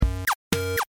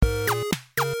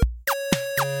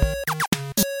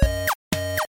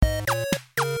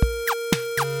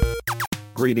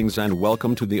Greetings and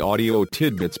welcome to the Audio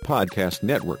TidBits Podcast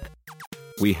Network.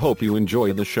 We hope you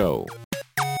enjoy the show.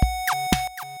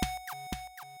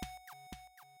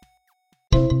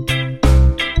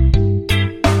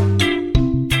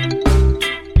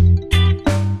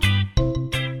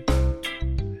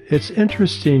 It's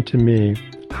interesting to me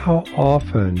how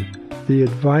often the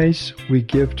advice we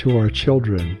give to our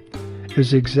children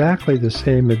is exactly the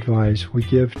same advice we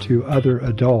give to other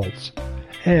adults,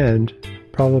 and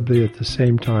probably at the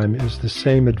same time is the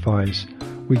same advice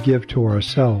we give to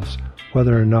ourselves,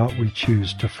 whether or not we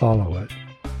choose to follow it.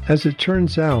 As it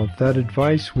turns out, that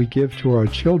advice we give to our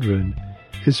children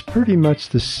is pretty much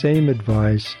the same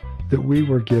advice that we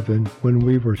were given when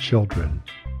we were children.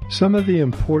 Some of the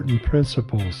important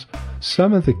principles,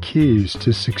 some of the keys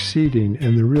to succeeding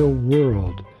in the real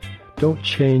world don't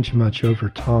change much over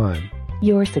time.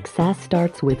 Your success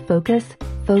starts with focus,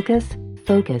 focus,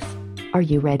 focus. Are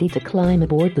you ready to climb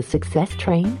aboard the success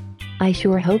train? I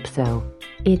sure hope so.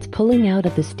 It's pulling out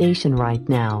of the station right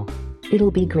now.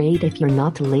 It'll be great if you're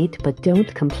not late, but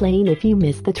don't complain if you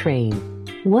miss the train.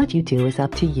 What you do is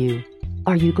up to you.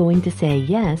 Are you going to say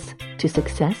yes to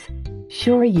success?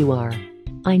 Sure you are.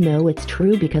 I know it's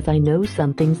true because I know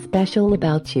something special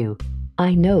about you.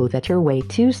 I know that you're way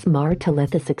too smart to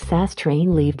let the success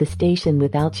train leave the station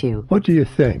without you. What do you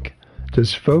think?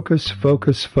 Does focus,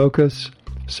 focus, focus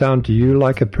sound to you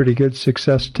like a pretty good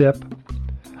success tip?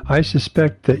 I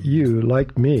suspect that you,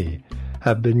 like me,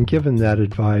 have been given that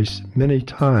advice many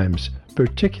times,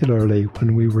 particularly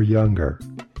when we were younger.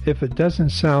 If it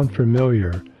doesn't sound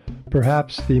familiar,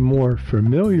 perhaps the more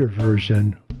familiar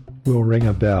version will ring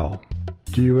a bell.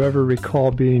 Do you ever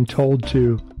recall being told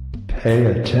to pay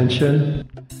attention?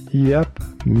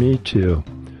 Yep, me too.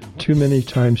 Too many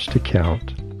times to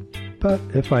count. But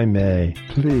if I may,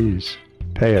 please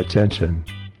pay attention,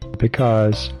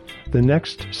 because the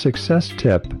next success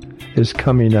tip is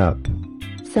coming up.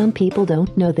 Some people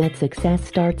don't know that success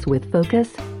starts with focus,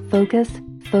 focus,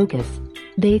 focus.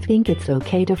 They think it's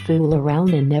okay to fool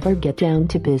around and never get down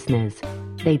to business.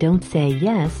 They don't say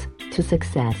yes to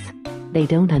success. They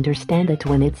don't understand that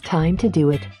when it's time to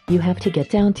do it, you have to get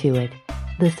down to it.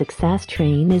 The success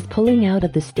train is pulling out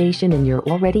of the station and you're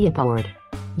already aboard.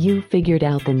 You figured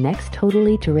out the next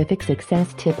totally terrific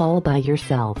success tip all by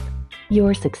yourself.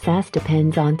 Your success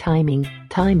depends on timing,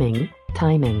 timing,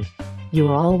 timing.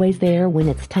 You're always there when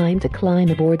it's time to climb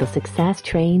aboard the success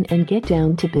train and get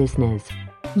down to business.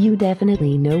 You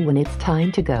definitely know when it's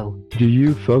time to go. Do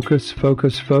you focus,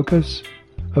 focus, focus?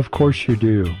 Of course you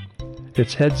do.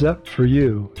 It's heads up for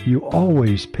you. You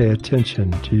always pay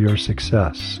attention to your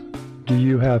success. Do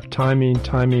you have timing,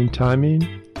 timing,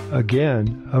 timing?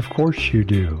 Again, of course you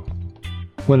do.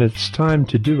 When it's time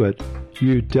to do it,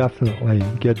 you definitely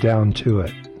get down to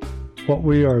it. What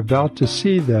we are about to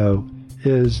see, though,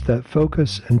 is that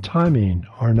focus and timing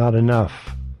are not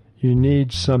enough. You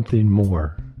need something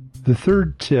more. The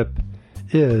third tip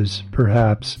is,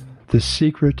 perhaps, the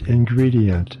secret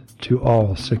ingredient to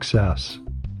all success.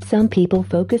 Some people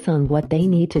focus on what they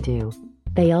need to do.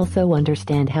 They also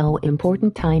understand how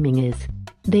important timing is.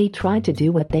 They try to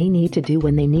do what they need to do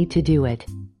when they need to do it.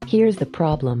 Here's the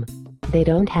problem. They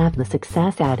don't have the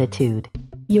success attitude.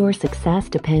 Your success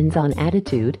depends on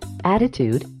attitude,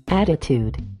 attitude,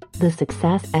 attitude. The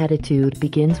success attitude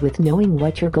begins with knowing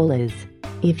what your goal is.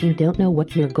 If you don't know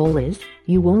what your goal is,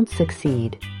 you won't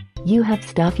succeed. You have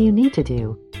stuff you need to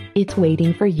do. It's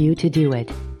waiting for you to do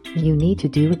it. You need to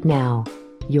do it now.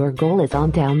 Your goal is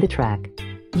on down the track.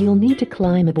 You'll need to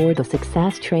climb aboard the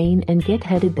success train and get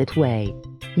headed that way.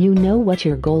 You know what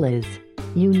your goal is.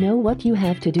 You know what you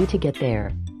have to do to get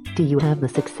there. Do you have the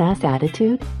success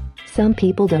attitude? Some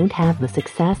people don't have the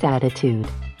success attitude.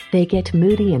 They get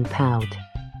moody and pout.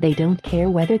 They don't care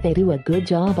whether they do a good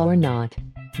job or not.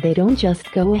 They don't just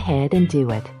go ahead and do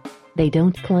it. They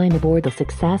don't climb aboard the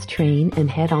success train and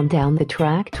head on down the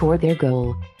track toward their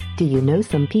goal. Do you know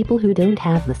some people who don't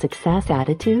have the success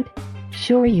attitude?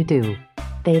 Sure you do.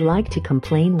 They like to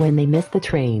complain when they miss the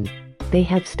train. They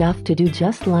have stuff to do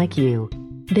just like you.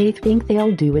 They think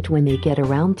they'll do it when they get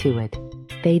around to it.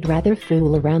 They'd rather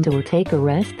fool around or take a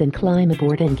rest than climb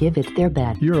aboard and give it their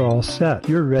best. You're all set.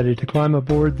 You're ready to climb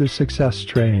aboard the success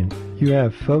train. You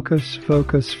have focus,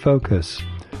 focus, focus.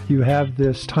 You have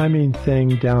this timing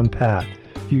thing down pat.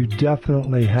 You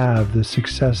definitely have the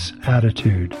success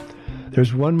attitude.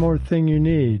 There's one more thing you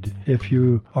need if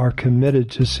you are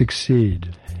committed to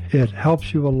succeed. It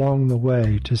helps you along the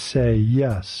way to say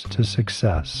yes to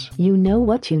success. You know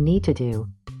what you need to do.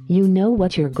 You know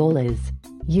what your goal is.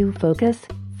 You focus,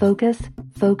 focus,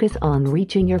 focus on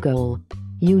reaching your goal.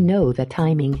 You know that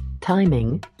timing,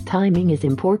 Timing is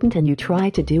important and you try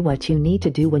to do what you need to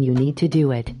do when you need to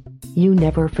do it. You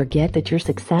never forget that your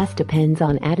success depends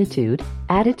on attitude,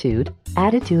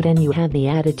 and you have the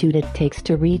attitude it takes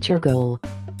to reach your goal.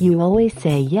 You always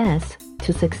say yes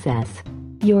to success.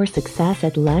 Your success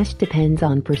at last depends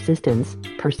on persistence.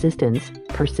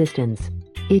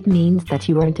 It means that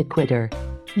you aren't a quitter.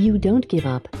 You don't give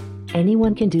up.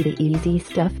 Anyone can do the easy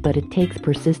stuff, but it takes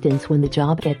persistence when the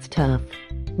job gets tough.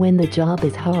 When the job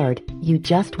is hard, you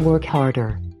just work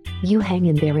harder. You hang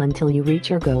in there until you reach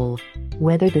your goal.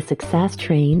 Whether the success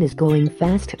train is going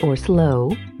fast or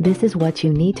slow, this is what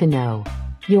you need to know.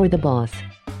 You're the boss.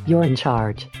 You're in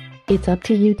charge. It's up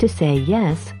to you to say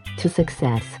yes to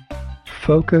success.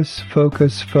 Focus.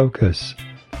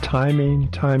 Timing.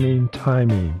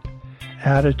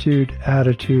 Attitude.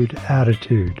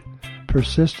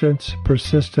 Persistence.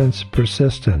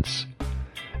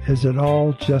 Is it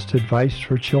all just advice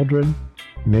for children?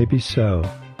 Maybe so.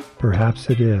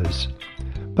 Perhaps it is.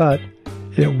 But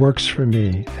it works for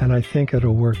me, and I think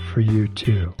it'll work for you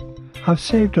too. I've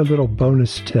saved a little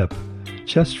bonus tip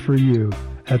just for you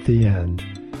at the end.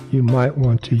 You might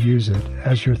want to use it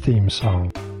as your theme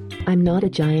song. I'm not a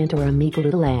giant or a meek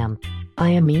little lamb. I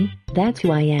am me, that's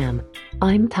who I am.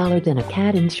 I'm taller than a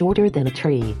cat and shorter than a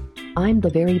tree. I'm the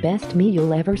very best me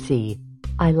you'll ever see.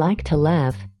 I like to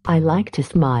laugh, I like to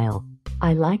smile.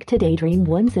 I like to daydream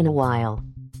once in a while.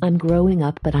 I'm growing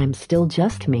up, but I'm still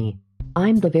just me.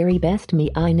 I'm the very best me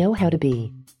I know how to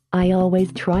be. I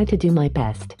always try to do my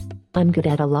best. I'm good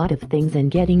at a lot of things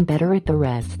and getting better at the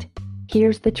rest.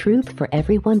 Here's the truth for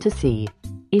everyone to see.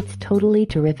 It's totally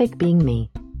terrific being me.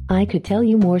 I could tell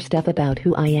you more stuff about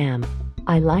who I am.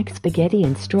 I like spaghetti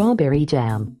and strawberry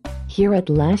jam. Here at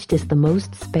last is the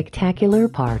most spectacular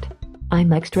part.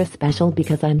 I'm extra special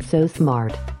because I'm so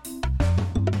smart.